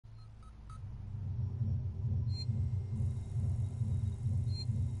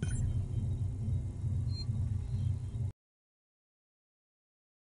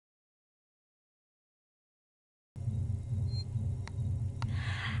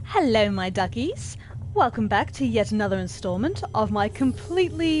Hello my duckies! Welcome back to yet another installment of my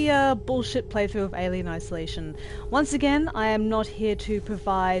completely bullshit playthrough of Alien Isolation. Once again, I am not here to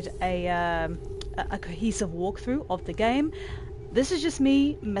provide a cohesive walkthrough of the game. This is just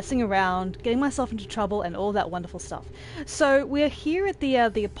me messing around, getting myself into trouble and all that wonderful stuff. So we're here at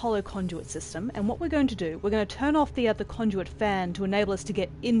the Apollo conduit system, and what we're going to do, we're going to turn off the conduit fan to enable us to get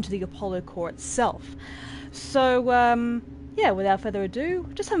into the Apollo core itself. So yeah, without further ado,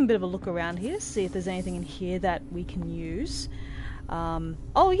 just having a bit of a look around here, see if there's anything in here that we can use.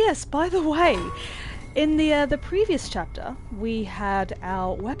 Oh yes, by the way, in the previous chapter, we had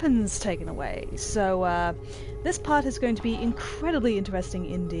our weapons taken away, so this part is going to be incredibly interesting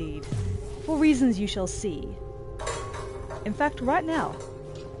indeed, for reasons you shall see. In fact, right now.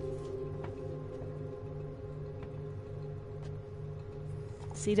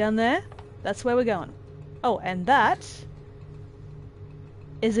 See down there? That's where we're going. Oh, and that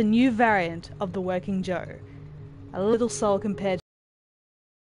is a new variant of the Working Joe. A little soul compared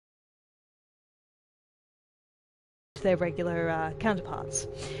to their regular counterparts.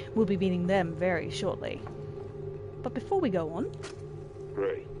 We'll be meeting them very shortly. But before we go on...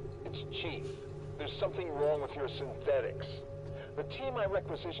 Gray, it's Chief. There's something wrong with your synthetics. The team I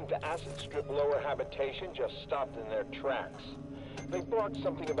requisitioned to acid strip lower habitation just stopped in their tracks. They barked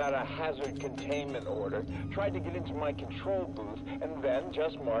something about a hazard containment order, tried to get into my control booth, and then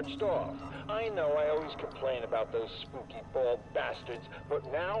just marched off. I know I always complain about those spooky bald bastards, but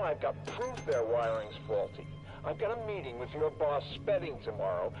now I've got proof their wiring's faulty. I've got a meeting with your boss Spedding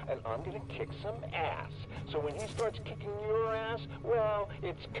tomorrow, and I'm gonna kick some ass. So when he starts kicking your ass, well,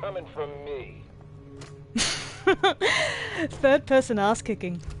 it's coming from me. Third person ass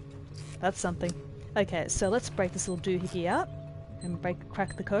kicking. That's something. Okay, so let's break this little doohickey out and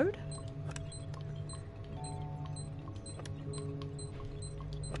crack the code.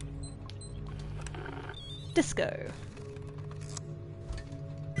 Disco.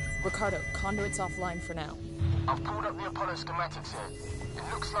 Ricardo, conduit's offline for now. I've pulled up the Apollo schematics here. It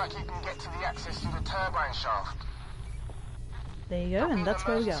looks like you can get to the access through the turbine shaft. There you go, and that's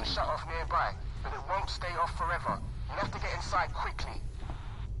where we're going. Shut off nearby, but it won't stay off forever. You'll have to get inside quickly.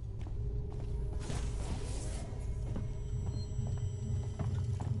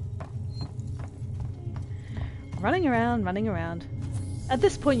 Running around. At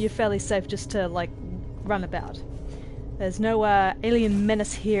this point, you're fairly safe just to, like, run about. There's no alien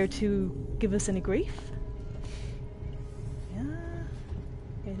menace here to give us any grief. Yeah.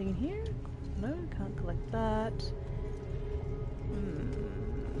 Anything in here? No, can't collect that.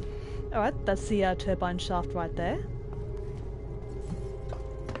 Alright, that's the turbine shaft right there.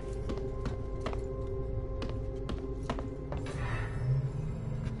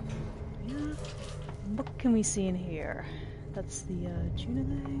 Yeah. What can we see in here? That's the tuner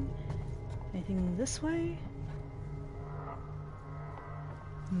thing. Anything this way?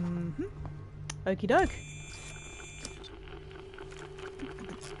 Okie doke.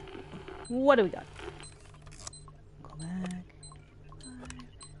 What do we got? Go back.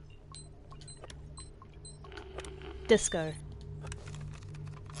 Disco.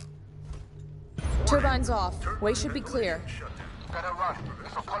 Turbine's off. Way should be clear. Better run.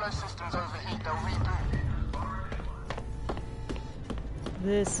 If Apollo systems overheat, they'll reboot.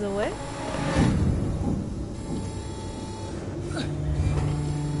 This way.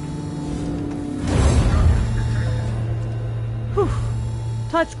 Whew.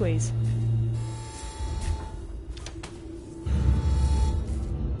 Tight squeeze.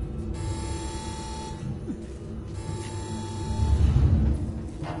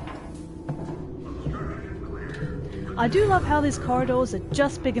 I do love how these corridors are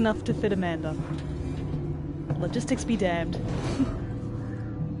just big enough to fit Amanda. Logistics be damned.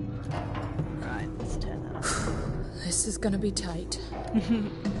 Right, let's turn that off. This is gonna be tight. Good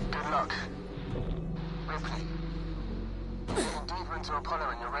luck. Ripley. You're getting deeper into Apollo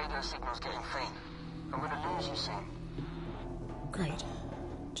and your radio signal's getting faint. I'm gonna lose you soon. Great.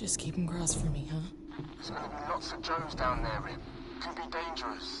 Just keep them crossed for me, huh? There's gonna be lots of Joes down there, Rip. Could be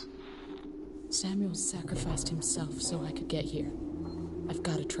dangerous. Samuel sacrificed himself so I could get here. I've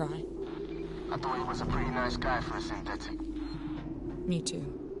gotta try. I thought he was a pretty nice guy for a synthetic. Me too.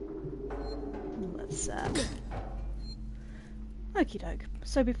 Let's okie doke.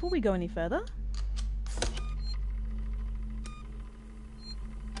 So before we go any further,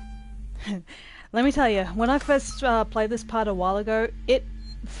 let me tell you, when I first played this part a while ago, it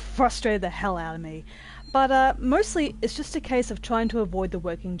frustrated the hell out of me. But mostly it's just a case of trying to avoid the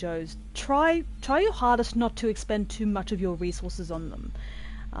Working Joes. Try your hardest not to expend too much of your resources on them.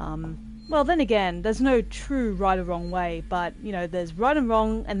 Well, then again, there's no true right or wrong way, but, you know, there's right and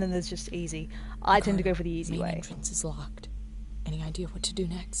wrong, and then there's just easy. I tend to go for the easy main way. entrance is locked. Any idea what to do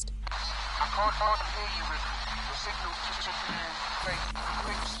next? I can't hardly hear you, Ripley. The signal's just checking in.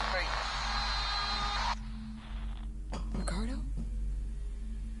 Great, straight. Ricardo?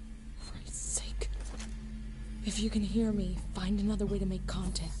 For Christ's sake. If you can hear me, find another way to make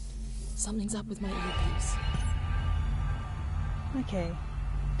contact. Something's up with my earpiece. Okay,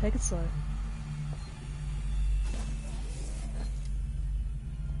 take it slow.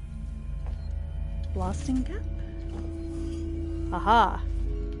 Blasting gap? Aha!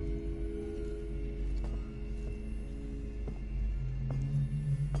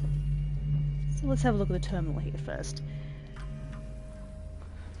 So let's have a look at the terminal here first.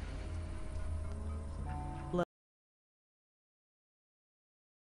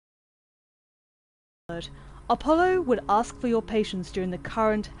 Apollo would ask for your patience during the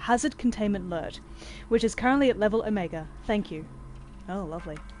current hazard containment alert, which is currently at level Omega. Thank you. Oh,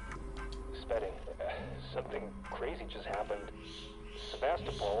 lovely. Spedding, something crazy just happened.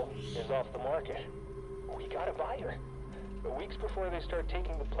 Sebastopol is off the market. We gotta buy her. Weeks before they start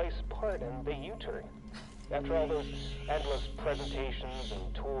taking the place apart and they U-turn. After all those endless presentations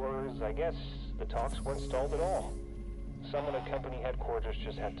and tours, I guess the talks weren't stalled at all. Someone at company headquarters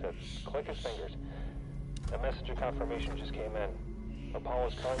just had to click his fingers. A message of confirmation just came in.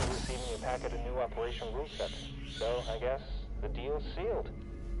 Apollo's currently receiving a packet of new operation rule sets. So, I guess, the deal's sealed.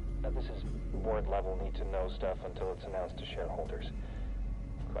 Now, this is board-level need-to-know stuff until it's announced to shareholders.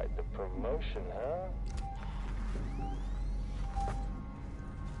 Quite the promotion, huh?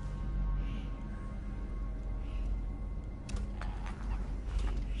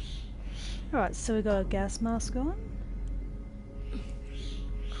 Alright, so we got a gas mask on.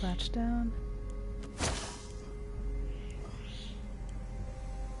 Crouch down.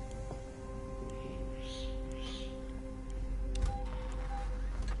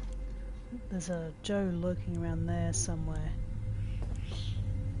 There's a Joe lurking around there somewhere.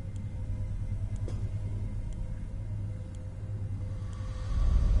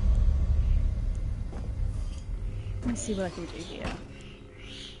 Let me see what I can do here.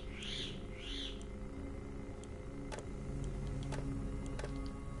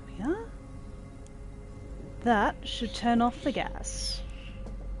 There we are. That should turn off the gas.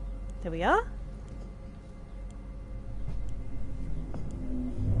 There we are.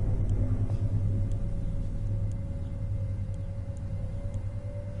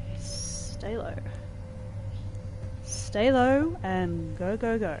 Stay low. Stay low and go,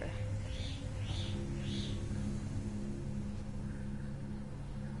 go, go.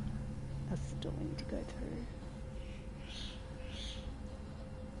 That's the door we need to go through.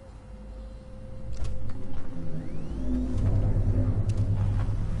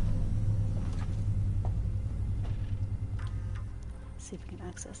 See if we can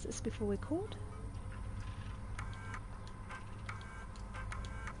access this before we're called.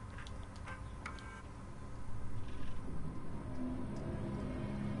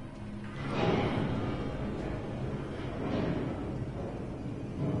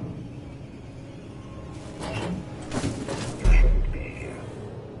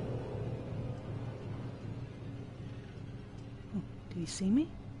 Do you see me?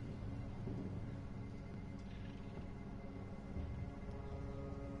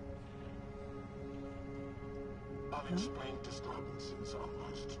 Unexplained disturbances are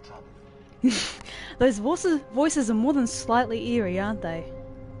most troubling. Those voices are more than slightly eerie, aren't they?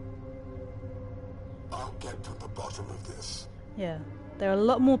 I'll get to the bottom of this. Yeah, they're a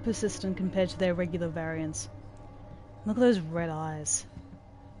lot more persistent compared to their regular variants. Look at those red eyes.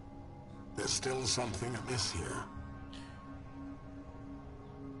 There's still something amiss here.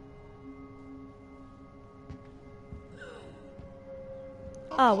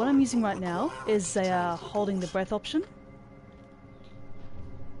 What I'm using right now is a holding the breath option.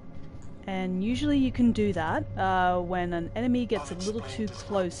 And usually you can do that when an enemy gets a little too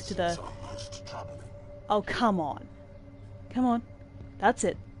close to the... Oh, come on. Come on. That's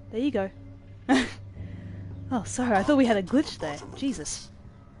it. There you go. Oh, sorry, I thought we had a glitch there. Jesus.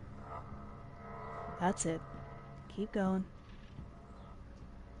 That's it. Keep going.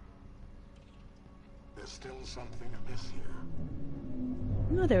 There's still something amiss here.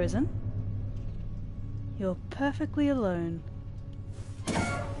 No, there isn't. You're perfectly alone.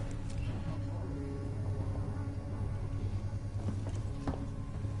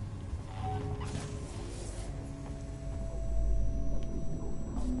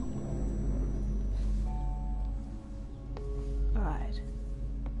 Alright.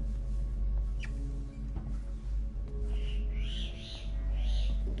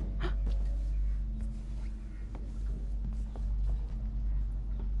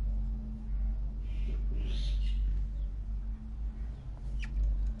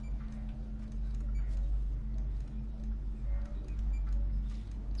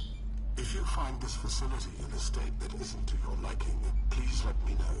 find this facility in a state that isn't to your liking, please let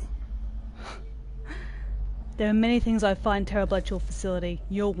me know. There are many things I find terrible at your facility.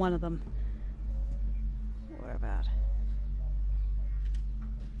 You're one of them. Where about?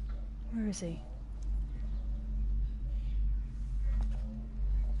 Where is he?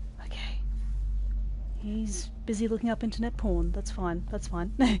 Okay. He's busy looking up internet porn. That's fine. That's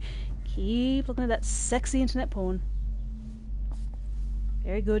fine. Keep looking at that sexy internet porn.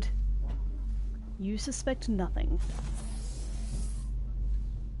 Very good. You suspect nothing.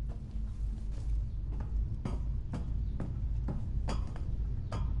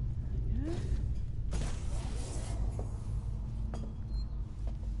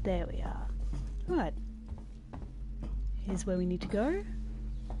 There we are. Right. Here's where we need to go.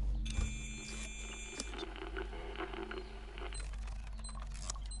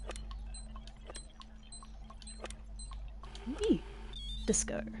 Eee.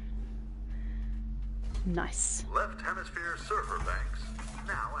 Disco. Nice. Left hemisphere server banks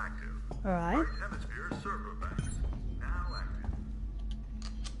now active. Alright. Right hemisphere server banks now active.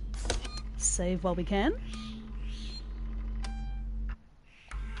 Save while we can.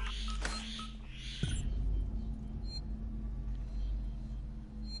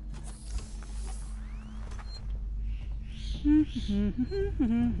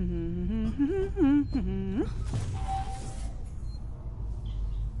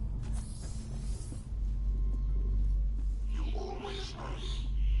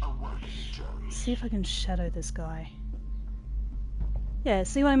 See if I can shadow this guy. Yeah,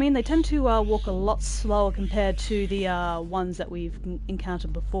 see what I mean? They tend to walk a lot slower compared to the ones that we've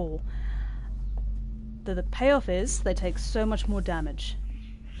encountered before. The payoff is they take so much more damage.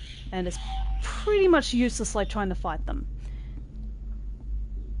 And it's pretty much useless like trying to fight them.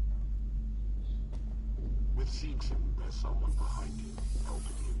 With Siegson, there's someone behind you,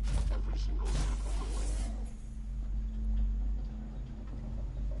 helping you every single step of the way.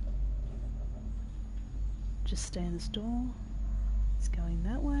 Just stay in this door. It's going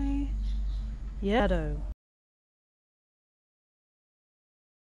that way. Yeah. Shadow.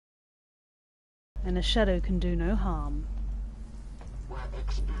 And a shadow can do no harm. We're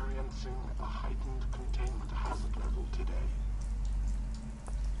experiencing a heightened containment hazard level today.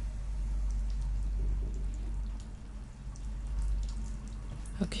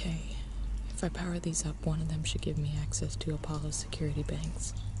 Okay. If I power these up, one of them should give me access to Apollo's security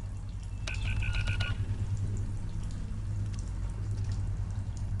banks.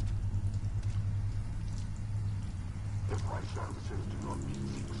 If my services do not meet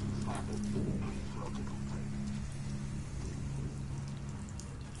Siegson standards, please log a complaint.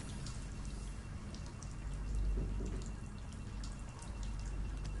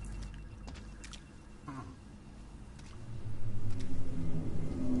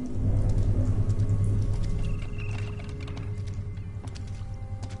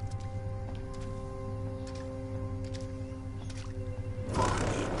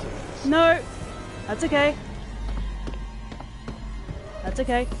 No! That's okay. That's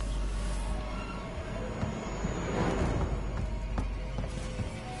okay.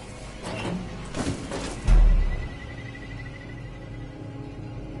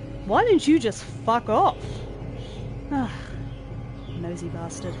 Why didn't you just fuck off? Ah, nosy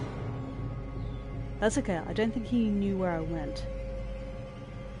bastard. That's okay, I don't think he knew where I went.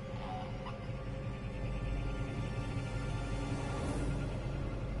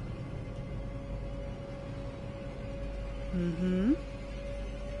 Mm-hmm.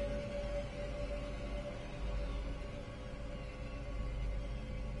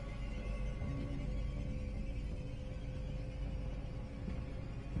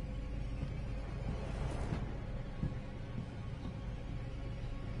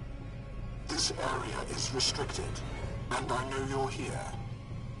 This area is restricted, and I know you're here.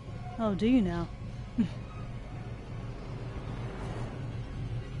 Oh, do you now?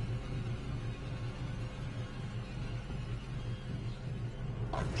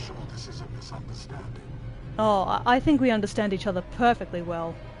 I'm sure this is a misunderstanding. Oh, I think we understand each other perfectly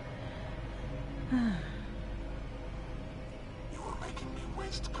well. You are making me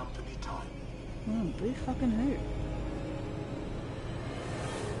waste company time. Oh, blue fucking who?